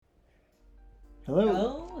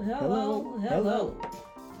Hello. Hello.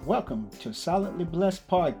 Welcome to Silently Blessed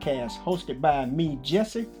Podcast, hosted by me,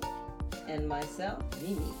 Jesse, And myself,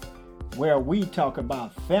 Mimi. where we talk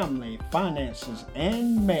about family, finances,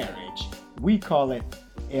 and marriage. We call it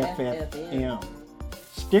FFM.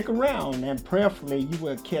 Stick around and prayerfully you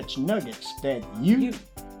will catch nuggets that you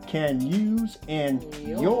can use in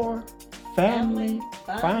your family,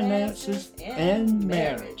 finances, and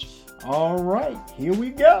marriage. All right, here we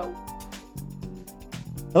go.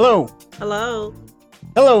 Hello. Hello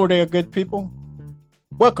there, good people.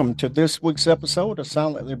 Welcome to this week's episode of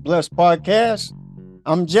Silently Blessed Podcast.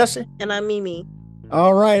 I'm Jesse. And I'm Mimi.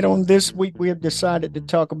 All right, on this week, we have decided to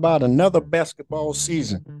talk about another basketball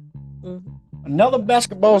season. Mm-hmm. Another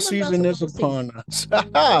basketball season is upon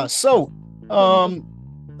us. So,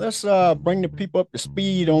 let's bring the people up to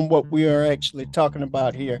speed on what we are actually talking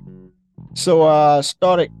about here. So, I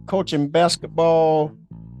started coaching basketball,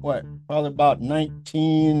 probably about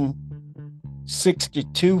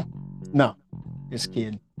 1962? No, just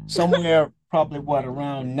kidding. Somewhere probably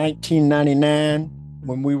around 1999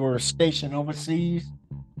 when we were stationed overseas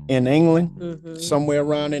in England, somewhere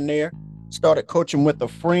around in there. Started coaching with a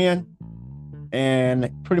friend and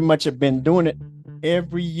pretty much have been doing it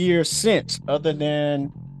every year since, other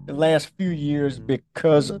than the last few years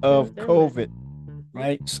because of COVID,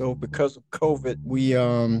 right? So because of COVID, we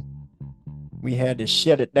had to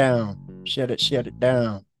shut it down.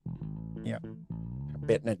 Yeah. I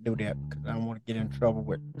better not do that because I don't want to get in trouble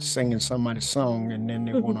with singing somebody's song and then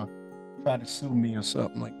they want to try to sue me or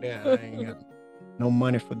something like that. I ain't got no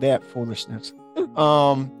money for that foolishness.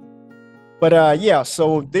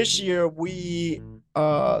 So this year we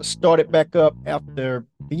started back up after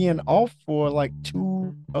being off for like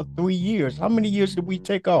 2 or 3 years. How many years did we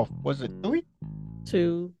take off? Was it 3?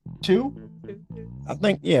 2. 2? I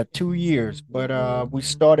think, 2 years. But we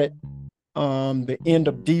started the end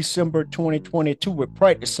of December 2022 with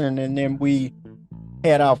practicing, and then we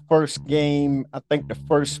had our first game, I think the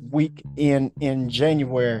first week in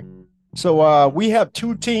January. So we have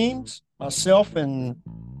 2 teams, myself and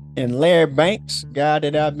Larry Banks, guy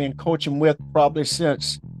that I've been coaching with probably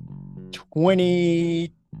since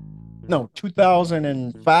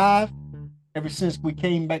 2005. Ever since we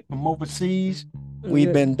came back from overseas,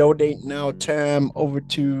 we've been donating our time over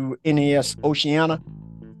to NES Oceana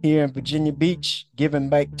here in Virginia Beach, giving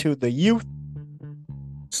back to the youth.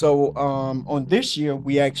 So on this year,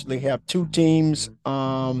 we actually have 2 teams,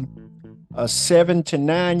 a 7 to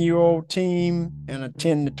 9-year-old team and a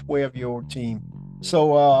 10 to 12-year-old team.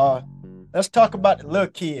 So let's talk about the little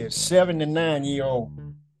kids, 7 to 9-year-old.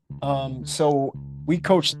 So we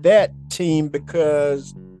coach that team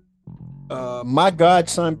because my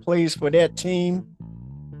godson plays for that team,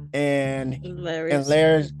 and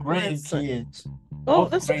Larry's grandkids. Oh,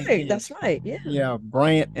 that's right. That's right. Yeah. Yeah,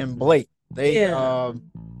 Bryant and Blake. They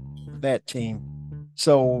that team.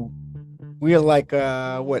 So we're like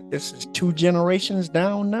this is 2 generations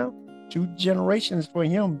down now. 2 generations for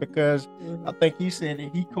him because I think he said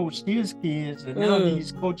that he coached his kids and now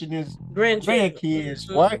he's coaching his grandkids,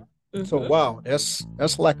 right? So wow, that's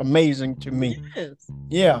like amazing to me. Yes.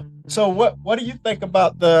 Yeah. So what do you think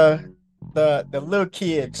about the little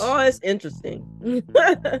kids? Oh, it's interesting.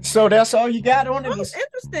 So that's all you got on it? It's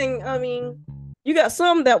interesting. I mean, you got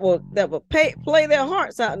some that will play their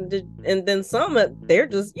hearts out, and then some that they're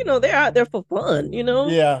just they're out there for fun,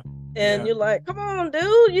 Yeah. And you're like, come on,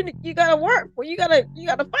 dude, you gotta work for you gotta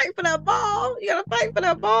fight for that ball. You gotta fight for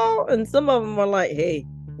that ball. And some of them are like, hey,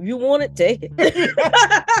 if you want it, take it.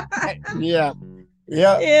 Yeah.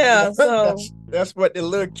 So that's what the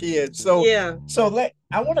little kids. So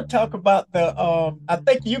I want to talk about the I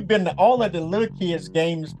think you've been to all of the little kids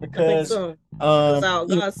games because our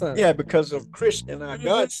godson. Because of Christian, our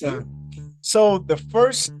godson. So the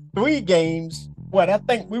first 3 games, I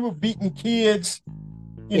think we were beating kids,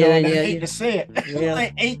 I hate to say it,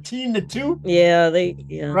 like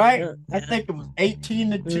 18-2. Right? I think it was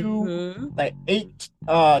 18-2, like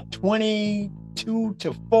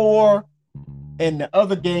 22-4. And the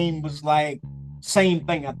other game was like same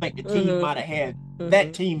thing. I think the team might have had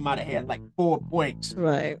that team might have had like 4 points,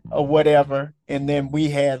 right, or whatever, and then we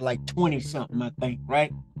had like 20 something, I think,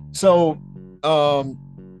 right? So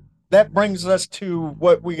that brings us to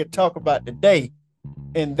what we could talk about today,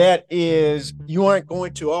 and that is you aren't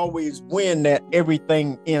going to always win at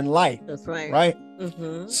everything in life. That's right. Right?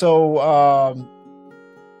 So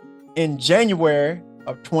in January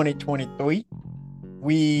of 2023,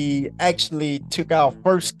 we actually took our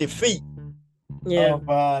first defeat of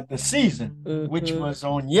the season, which was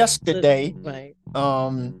on yesterday. Right.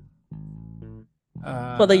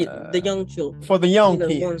 For the young children. For the young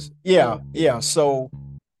kids. Yeah. So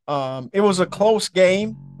it was a close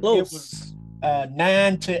game. It was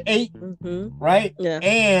 9-8, right? Yeah.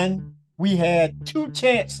 And we had 2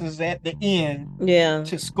 chances at the end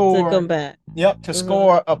to score. To come back. Yep, to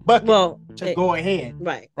score a bucket to go ahead.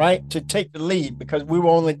 Right? To take the lead because we were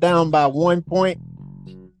only down by 1 point.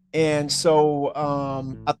 And so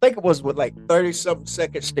I think it was with like 30-something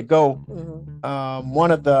seconds to go.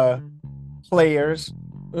 One of the players,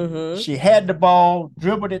 she had the ball,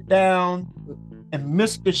 dribbled it down, and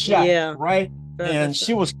missed the shot. Yeah. Right? And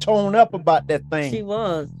she was torn up about that thing. She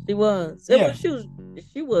was. She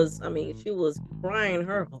was, I mean, she was crying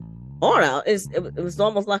her heart out. It was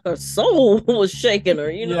almost like her soul was shaking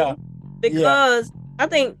her, you know? Because I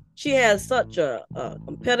think she has such a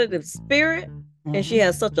competitive spirit. And she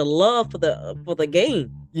has such a love for the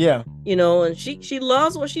game. Yeah. You know, and she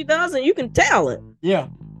loves what she does, and you can tell it. Yeah.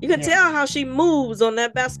 You can tell how she moves on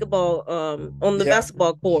that basketball, on the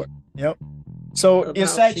basketball court. Yep. So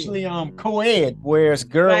it's actually co-ed, where it's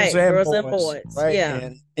girls and boys. Right. Yeah.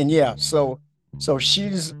 And so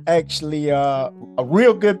she's actually a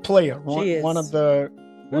real good player. One of the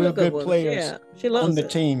real good players she loves on the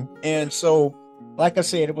team. And so, like I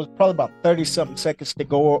said, it was probably about 30-something seconds to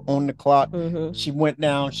go on the clock. She went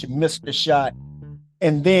down, she missed the shot.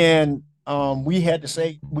 And then we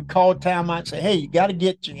called timeout and said, hey, you got to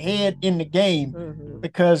get your head in the game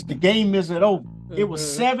because the game isn't over. It was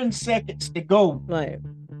 7 seconds to go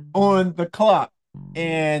on the clock.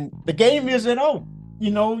 And the game isn't over.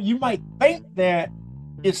 You know, you might think that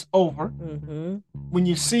it's over when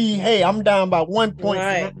you see, hey, I'm down by 1 point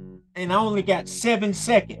and I only got 7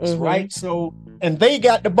 seconds, right? So, and they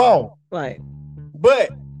got the ball. Right. But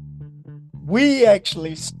we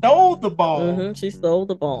actually stole the ball. She stole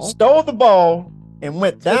the ball. Stole the ball and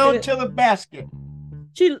went down to the basket.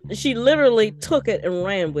 She literally took it and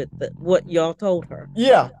ran with what y'all told her.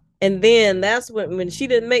 Yeah. And then that's when she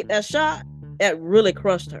didn't make that shot, that really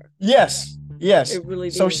crushed her. Yes. It really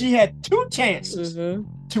did. So she had 2 chances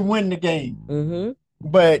to win the game.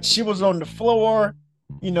 But she was on the floor,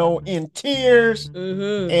 you know, in tears.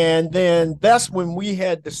 And then that's when we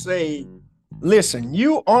had to say, listen,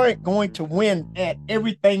 you aren't going to win at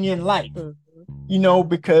everything in life, you know,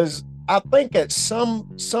 because I think at some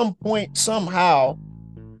point, somehow,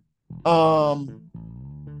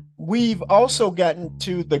 we've also gotten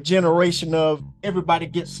to the generation of everybody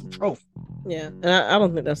gets some trophy. Yeah, and I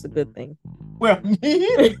don't think that's a good thing. Well, me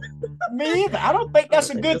either. I don't think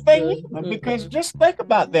that's a good thing either, because just think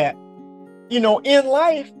about that. You know, in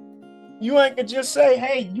life, you ain't gonna just say,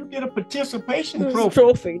 hey, you get a participation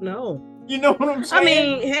trophy. No. You know what I'm saying? I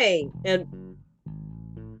mean, hey, and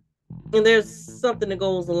there's something that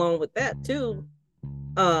goes along with that too.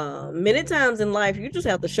 Many times in life, you just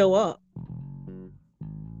have to show up.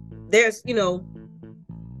 There's, you know,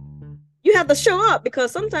 you have to show up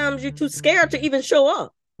because sometimes you're too scared to even show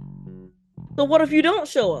up. So what if you don't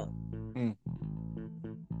show up?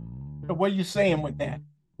 So what are you saying with that?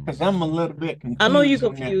 Because I'm a little bit confused. I know you're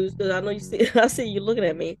confused because I know I see you looking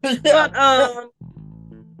at me. But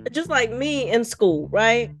just like me in school,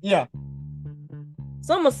 right? Yeah.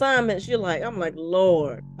 Some assignments I'm like,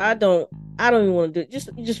 Lord, I don't even want to do it.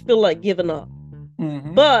 You just feel like giving up.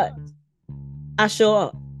 But I show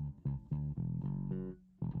up.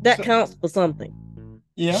 That counts for something.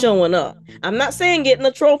 Yeah. Showing up. I'm not saying getting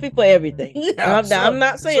a trophy for everything. Yeah, I'm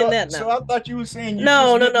not saying that now. So I thought you were saying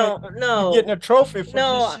no. You're getting a trophy for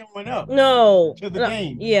just showing up. To the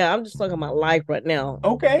game. Yeah, I'm just talking about life right now.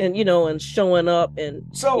 Okay. And and showing up, and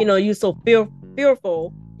so you're so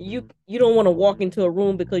fearful. You don't want to walk into a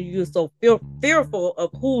room because you're so fearful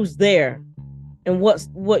of who's there and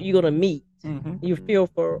what you're gonna meet. You're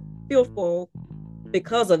fearful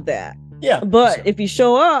because of that. Yeah. But if you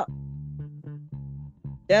show up,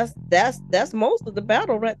 that's most of the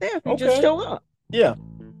battle right there. If you just show up. Yeah.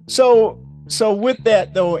 So with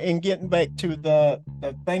that though, and getting back to the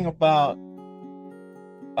thing about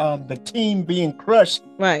the team being crushed,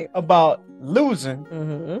 right? About losing,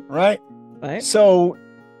 right? Right. So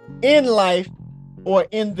in life or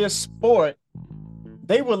in this sport,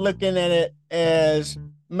 they were looking at it as,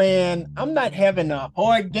 man, I'm not having a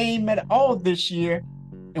hard game at all this year,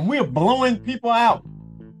 and we're blowing people out,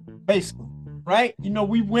 basically. Right? You know,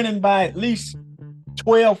 we winning by at least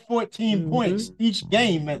 12, 14 points each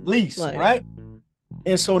game at least, right?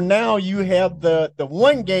 And so now you have the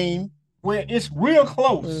one game where it's real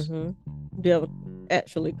close. You have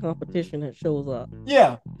actually competition that shows up.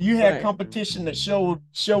 Yeah, you had competition that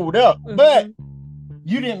showed up, but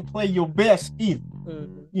you didn't play your best either.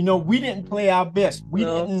 You know, we didn't play our best. We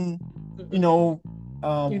didn't,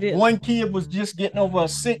 One kid was just getting over a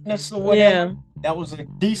sickness or whatever. That was a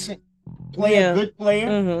decent player, good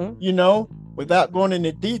player, you know, without going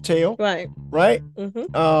into detail. Right.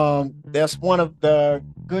 That's one of the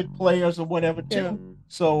good players or whatever too.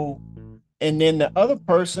 So, and then the other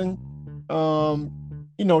person,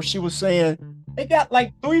 you know, she was saying, they got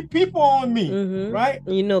like 3 people on me, right?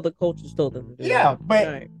 You know, the coaches told them to do that.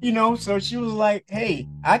 But you know, so she was like, hey,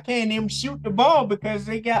 I can't even shoot the ball because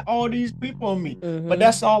they got all these people on me. But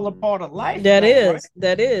that's all a part of life. That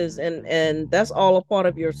is, and that's all a part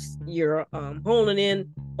of your honing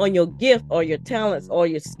in on your gift or your talents or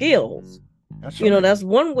your skills. That's right. You know, that's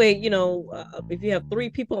one way. You know, if you have 3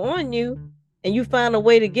 people on you and you find a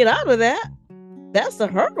way to get out of that, that's a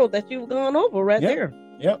hurdle that you've gone over right there.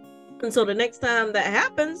 Yep. And so the next time that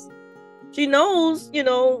happens, she knows, you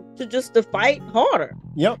know, to fight harder.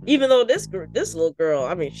 Yep. Even though this little girl,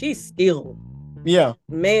 I mean, she's skilled. Yeah.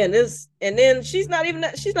 Man, and then she's not even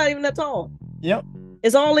that tall. Yep.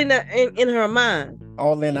 It's all in her mind.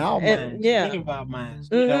 All in our minds. Yeah. Any of our minds.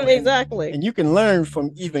 You know, exactly. And you can learn from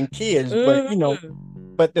even kids, but you know,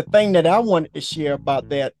 but the thing that I wanted to share about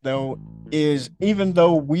that though is even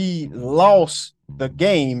though we lost the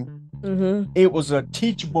game, it was a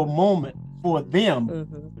teachable moment for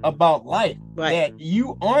them about life. That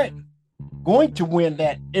you aren't going to win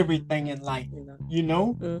that everything in life, you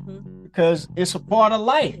know, because it's a part of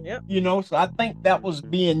life, you know. So I think that was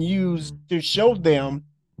being used to show them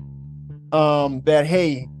that,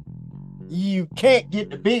 hey, you can't get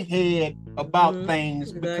the big head about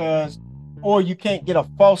things because, or you can't get a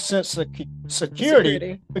false sense of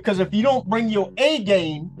security because if you don't bring your A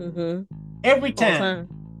game every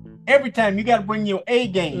time you got to bring your A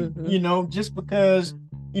game, you know, just because,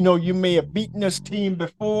 you know, you may have beaten this team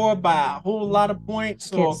before by a whole lot of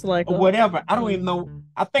points or whatever. I don't even know.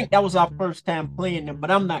 I think that was our first time playing them, but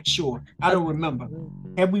I'm not sure. I don't remember.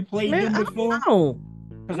 Have we played them before?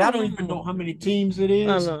 Because I don't even know how many teams it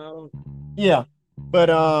is. I know. Yeah. But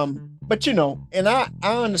you know, and I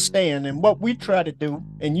understand, and what we try to do,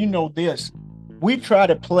 and you know this, we try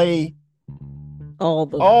to play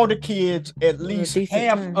all the kids at least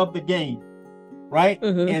half of the game, right?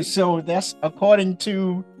 And so that's according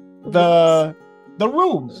to the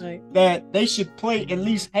rules that they should play at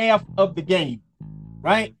least half of the game,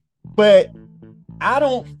 right? But I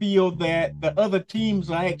don't feel that the other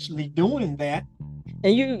teams are actually doing that.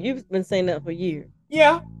 And you've been saying that for years.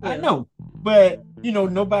 Yeah, I know, but you know,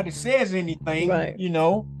 nobody says anything, you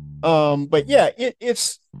know. But yeah,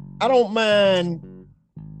 it's I don't mind.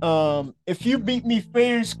 If you beat me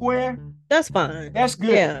fair and square, that's fine. That's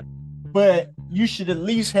good. Yeah. But you should at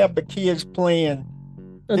least have the kids playing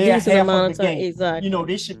a decent amount of time. Exactly. You know,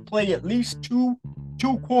 they should play at least two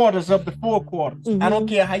quarters of the 4 quarters. I don't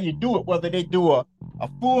care how you do it, whether they do a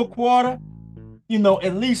full quarter, you know,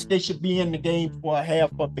 at least they should be in the game for a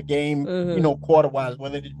half of the game, you know, quarter-wise,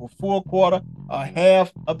 whether they do a full quarter, a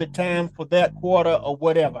half of the time for that quarter or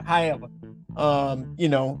whatever, however. You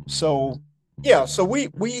know, so yeah, so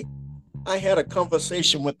I had a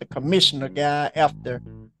conversation with the commissioner guy after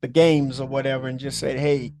the games or whatever and just said,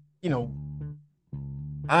 hey, you know,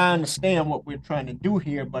 I understand what we're trying to do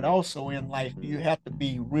here, but also in life, you have to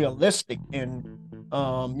be realistic and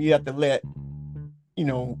you have to let, you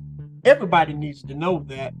know, everybody needs to know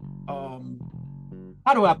that,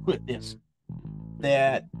 how do I put this?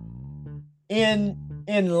 That in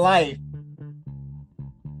life,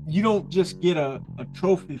 you don't just get a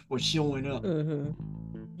trophy for showing up.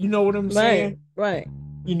 You know what I'm saying? Right.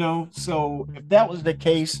 You know, so if that was the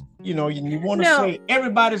case, you know, and you want to say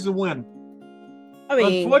everybody's a winner. I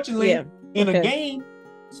mean, unfortunately, in a game,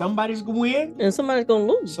 somebody's gonna win and somebody's gonna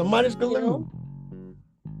lose. Somebody's gonna lose.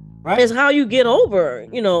 Right? It's how you get over.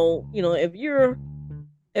 You know, if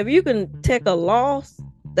you can take a loss,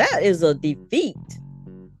 that is a defeat.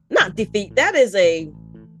 Not defeat. That's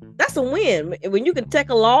a win. When you can take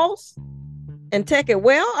a loss and take it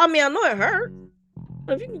well. I mean, I know it hurts,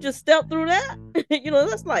 but if you can just step through that, you know,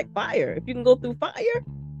 that's like fire. If you can go through fire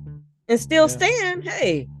and still stand,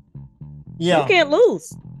 hey, you can't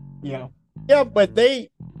lose. Yeah, but they,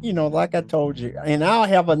 you know, like I told you, and I'll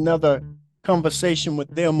have another conversation with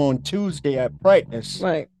them on Tuesday at practice.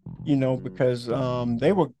 Right. You know, because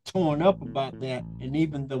they were torn up about that, and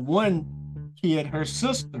even the one kid, her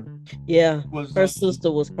sister. Yeah, her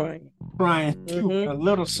sister was crying too. Her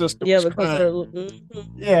little sister was crying.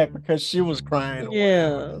 Yeah, because she was crying.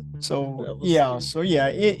 Yeah. So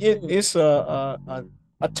it's a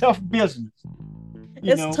tough business.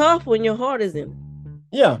 It's tough when your heart is in it.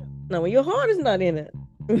 Yeah. Now, when your heart is not in it,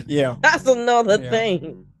 yeah, that's another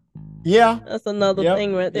thing. Yeah, that's another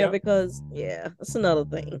thing right there because that's another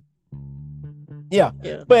thing. Yeah.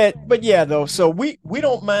 Yeah. But yeah, though. So we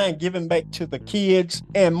don't mind giving back to the kids,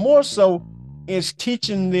 and more so is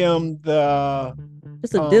teaching them the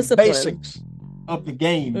It's a discipline. basics of the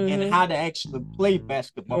game and how to actually play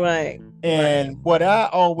basketball. Right. And what I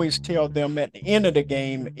always tell them at the end of the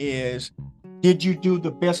game is, did you do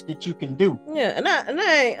the best that you can do? Yeah, and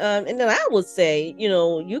then I would say,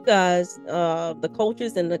 you guys, the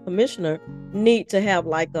coaches and the commissioner need to have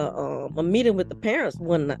like a meeting with the parents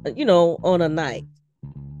on a night.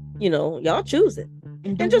 Y'all choose it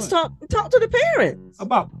and just talk to the parents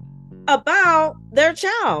about their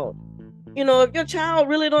child. If your child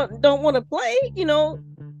really don't want to play,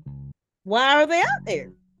 why are they out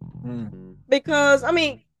there? Because I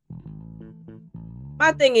mean,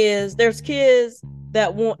 my thing is, there's kids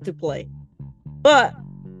that want to play, but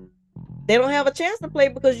they don't have a chance to play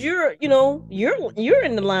because you're in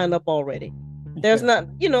the lineup already. There's not,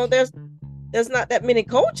 there's not that many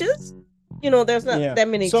coaches. There's not that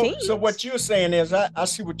many teams. So what you're saying is, I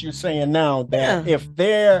see what you're saying now, that if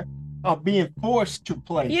they're being forced to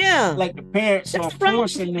play, like the parents are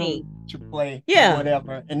forcing them to play, or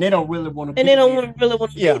whatever, and they don't really want to,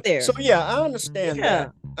 be there. So I understand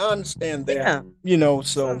that. I understand that.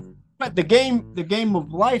 So but the game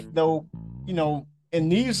of life, though,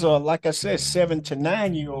 and these are, like I said, 7 to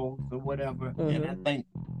 9 year olds or whatever, and I think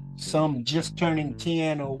some just turning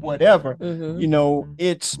 10 or whatever.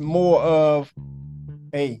 It's more of,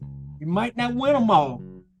 hey, you might not win them all,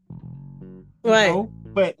 right?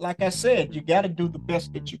 But like I said, you got to do the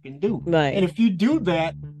best that you can do, right? And if you do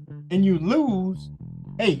that and you lose,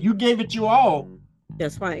 hey, you gave it your all.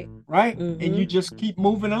 That's right. Right? And you just keep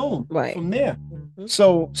moving on from there.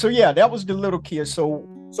 So yeah, that was the little kid. So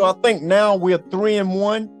I think now we're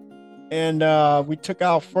 3-1, and we took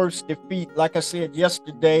our first defeat, like I said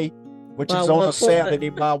yesterday, which is on a Saturday,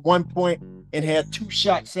 by 1 point, and had 2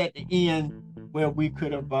 shots at the end where we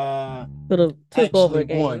could have took over a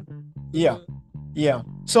game. Won. Yeah.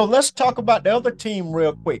 So let's talk about the other team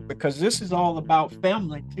real quick, because this is all about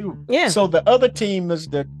family too. Yeah. So the other team is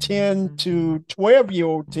the 10 to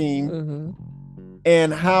 12-year-old team,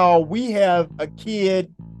 and how we have a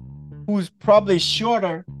kid who's probably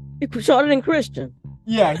shorter. Shorter than Christian.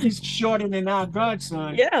 Yeah, he's shorter than our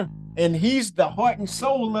godson. Yeah. And he's the heart and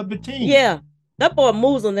soul of the team. Yeah. That boy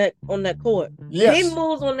moves on that court. Yes. He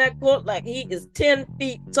moves on that court like he is 10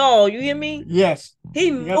 feet tall. You hear me? Yes.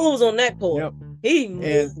 He moves on that court. Yep. He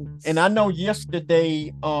moves. And I know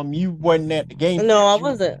yesterday, you wasn't at the game. No, I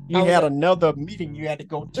wasn't. You had another meeting you had to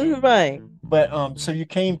go to. Right. But so you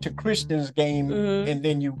came to Christian's game, and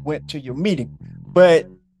then you went to your meeting. But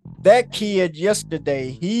that kid yesterday,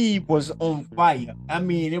 he was on fire. I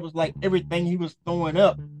mean, it was like everything he was throwing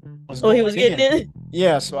up. He was getting in?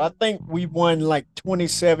 Yeah, so I think we won like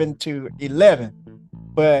 27-11.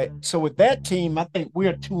 But so with that team, I think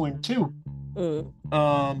we're 2-2.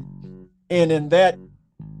 And in that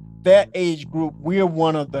age group, we're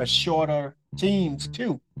one of the shorter teams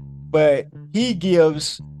too. But he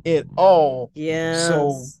gives it all. Yeah.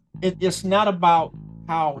 So it's not about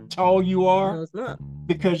how tall you are. No, it's not.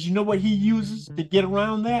 Because you know what he uses to get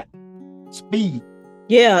around that? Speed.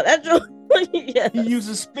 Yeah, that's true. Yes. He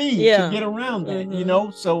uses speed to get around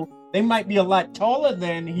that, so they might be a lot taller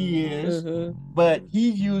than he is, but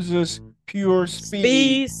he uses pure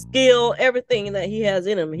speed, skill, everything that he has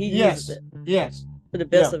in him. He uses it. Yes. To the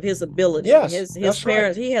best of his ability. Yes. His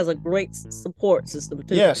parents, he has a great support system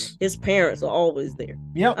too. Yes. His parents are always there.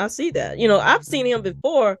 Yep. I see that. I've seen him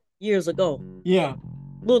before years ago. Yeah.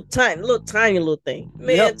 Little tiny thing.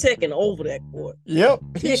 Man, taking over that court. Yep.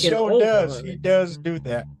 He sure does. He does do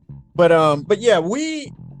that. But yeah,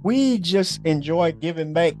 we just enjoy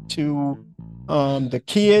giving back to the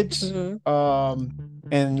kids.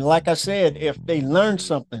 And like I said, if they learn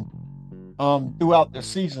something throughout the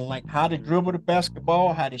season, like how to dribble the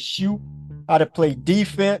basketball, how to shoot, how to play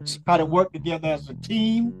defense, how to work together as a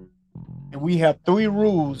team. And we have 3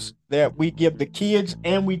 rules that we give the kids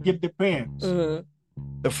and we give the parents.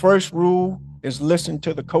 The first rule is listen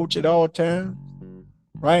to the coach at all times,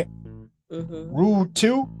 right? Rule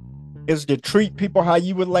 2 is to treat people how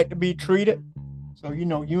you would like to be treated. So,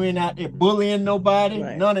 you ain't out there bullying nobody,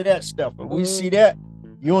 none of that stuff. If we see that,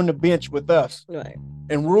 you're on the bench with us. Right.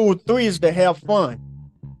 And rule 3 is to have fun,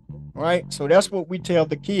 right? So that's what we tell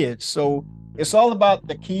the kids. So it's all about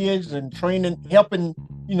the kids and training, helping,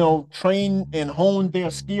 train and hone their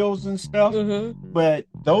skills and stuff. But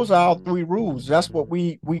those are our 3 rules. That's what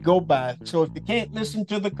we go by. So if you can't listen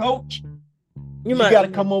to the coach, you got to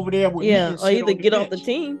come over there with me and or either get off the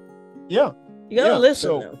team. Yeah. You got to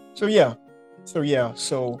listen. So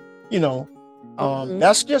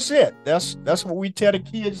that's just it. That's what we tell the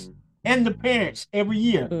kids and the parents every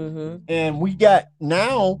year. Mm-hmm. And we got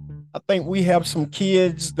now, I think we have some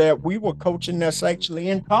kids that we were coaching that's actually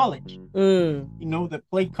in college, you know, that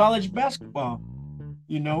play college basketball,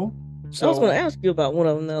 you know. So I was going to ask you about one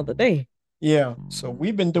of them the other day. Yeah. So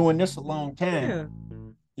we've been doing this a long time.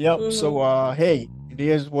 Yeah. Yep. So hey, it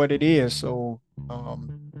is what it is. So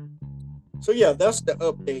yeah, that's the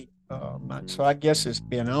update. So I guess it's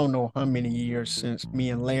been I don't know how many years since me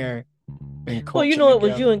and Larry been coaching. Well, you know, it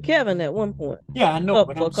was together. you and Kevin at one point. Yeah, I know.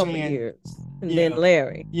 For a couple of years, and then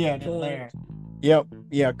Larry. Yeah, then Larry. Yep.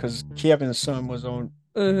 Yeah, because Kevin's son was on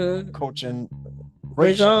coaching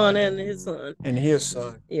Rajon and his son.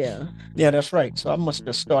 Yeah. Yeah, that's right. So I must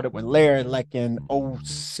have started with Larry like in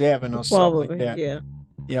 07 or something like that. Yeah.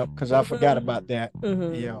 Yep, because I forgot about that.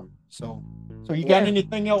 Yeah. So you got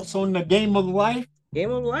anything else on the game of life?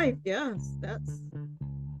 Game of life, yes.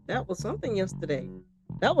 That was something yesterday.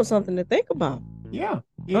 That was something to think about. Yeah.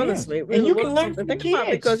 Honestly, really and you can learn from the kids.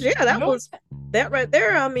 Because that right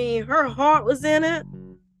there. I mean, her heart was in it.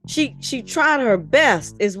 She tried her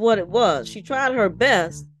best, is what it was. She tried her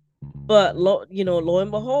best, but lo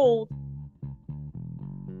and behold,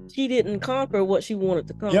 she didn't conquer what she wanted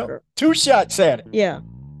to conquer. Yep. 2 shots at it. Yeah.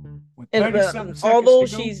 And although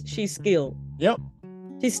she's skilled. Yep.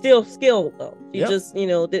 She's still skilled though. She just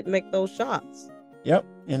didn't make those shots. Yep.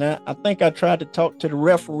 And I think I tried to talk to the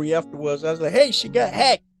referee afterwards. I was like, hey, she got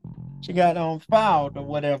hacked. She got fouled or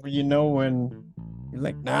whatever, and you're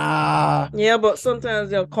like, nah. Yeah, but sometimes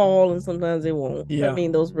they'll call and sometimes they won't. Yeah. I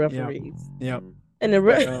mean, those referees. Yep. And the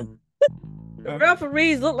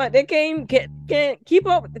referees look like they can't keep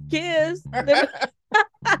up with the kids.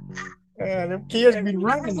 Yeah, them kids be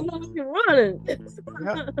running.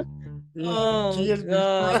 Oh, kids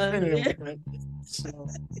God. Be running.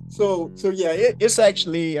 So yeah, it's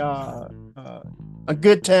actually a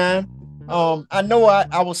good time. I know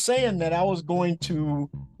I was saying that I was going to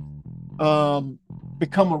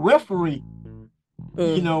become a referee,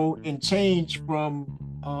 and change from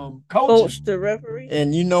coach to referee.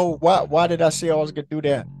 And you know why did I say I was gonna do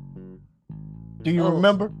that? Do you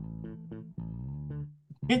remember?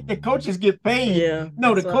 The coaches get paid. Yeah.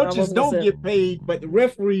 No, the coaches don't get paid, but the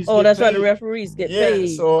referees. Oh, that's right. The referees get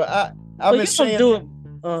paid. So I've been saying. Do it.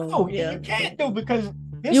 You can't do because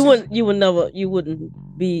you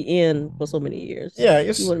wouldn't be in for so many years. Yeah,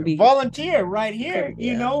 it's volunteer right here,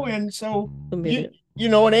 and so it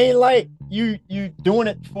ain't like you doing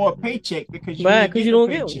it for a paycheck because you don't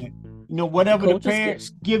get it. Whatever the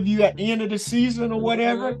parents give you at the end of the season or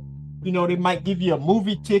whatever, they might give you a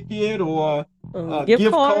movie ticket or a gift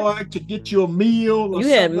card to get you a meal. Or you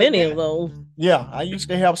had many of those. Yeah, I used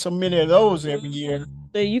to have so many of those every year.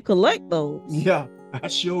 So you collect those. Yeah, I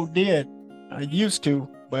sure did. I used to,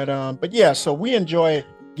 but yeah. So we enjoy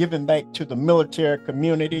giving back to the military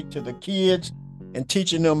community, to the kids, and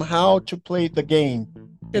teaching them how to play the game.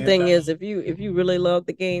 The thing is, if you really love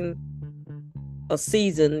the game, a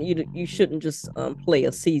season, you shouldn't just play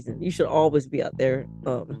a season. You should always be out there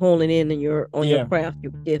honing in your craft,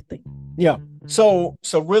 your gifting. Yeah. So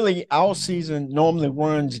really, our season normally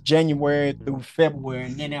runs January through February,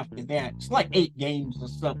 and then after that, it's like 8 games or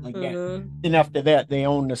something like that. Then after that, they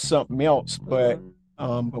own to something else. But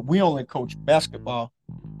we only coach basketball.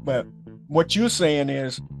 But what you're saying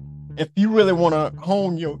is, if you really want to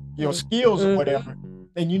hone your skills or whatever,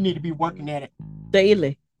 then you need to be working at it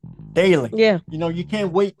daily. Yeah. You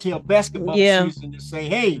can't wait till basketball season to say,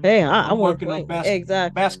 hey, I'm working on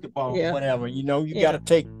basketball or whatever. You got to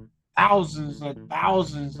take thousands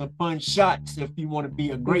upon shots if you want to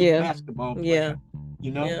be a great basketball player.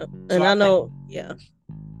 Yeah. So and I know. Yeah.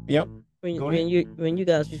 Yep. When you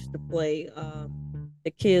guys used to play,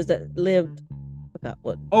 the kids that lived.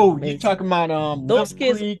 What? Oh, you talking about those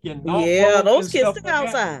kids? And those kids still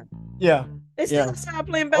outside. Yeah. They still outside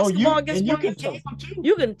playing basketball against you can tell too.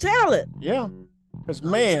 You can tell it. Yeah. Because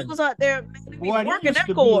man, was out there working that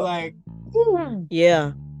court. Like,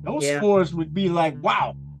 yeah. Those scores would be like,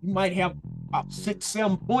 wow, you might have about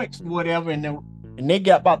 6-7 points or whatever, and they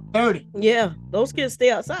got about 30. Yeah, those kids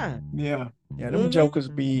stay outside. Yeah. Them jokers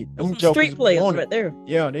be street players right there.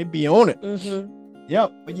 Yeah, they be on it.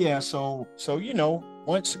 Yep. But yeah, so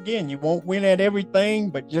once again, you won't win at everything,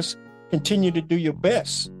 but just continue to do your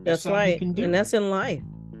best. That's right. And that's in life.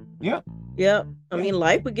 Yeah. Yeah. I mean,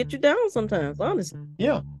 life would get you down sometimes, honestly.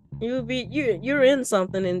 Yeah. You're in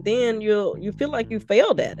something, and then you feel like you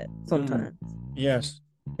failed at it sometimes. Yes.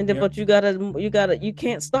 And then, but you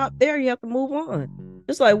can't stop there. You have to move on.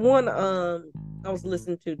 Just like I was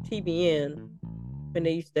listening to TBN when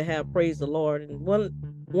they used to have Praise the Lord, and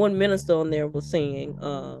one minister on there was saying,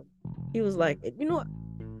 he was like,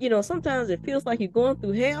 sometimes it feels like you're going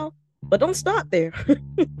through hell, But don't stop there.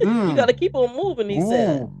 You got to keep on moving, he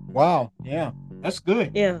said. Wow. Yeah. That's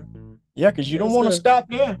good. Yeah. Yeah, because you don't want to stop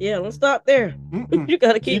there. Yeah, don't stop there. You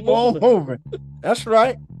got to keep moving. on moving. That's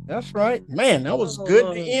right. That's right. Man, that was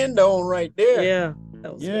good to end on right there. Yeah.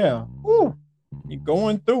 That was good. Woo. You're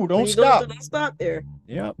going through. Don't stop. Don't stop there.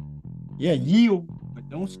 Yep. Yeah, yield, but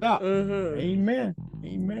don't stop. Mm-hmm. Amen.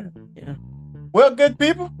 Amen. Yeah. Well, good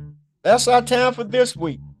people, that's our time for this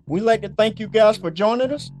week. We'd like to thank you guys for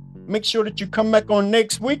joining us. Make sure that you come back on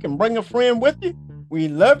next week and bring a friend with you. We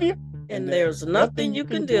love you. And there's nothing you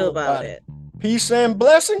can do about it. Peace and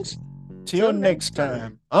blessings. Till next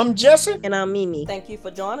time. I'm Jesse. And I'm Mimi. Thank you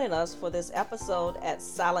for joining us for this episode at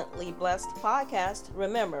Silently Blessed Podcast.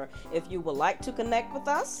 Remember, if you would like to connect with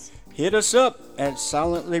us, hit us up at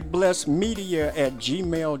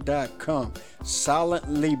silentlyblessedmedia@gmail.com.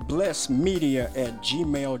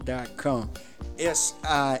 Silentlyblessedmedia@gmail.com.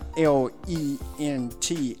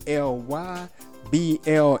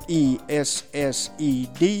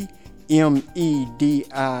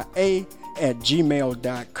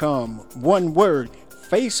 One word.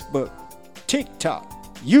 Facebook,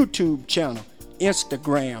 TikTok, YouTube channel,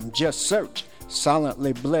 Instagram. Just search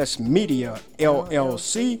Silently Blessed Media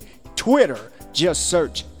LLC. Twitter, just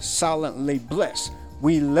search Silently Blessed.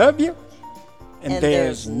 We love you, and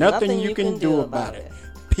there's nothing you can do about it.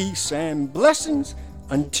 Peace and blessings.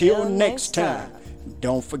 Until next time.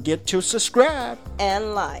 Don't forget to subscribe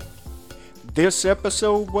and like. This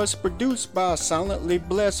episode was produced by Silently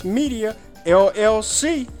Blessed Media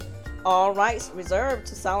LLC. All rights reserved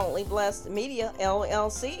to Silently Blessed Media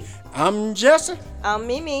LLC. I'm Jesse. I'm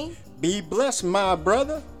Mimi. Be blessed, my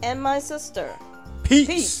brother. And my sister.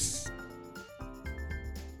 Peace.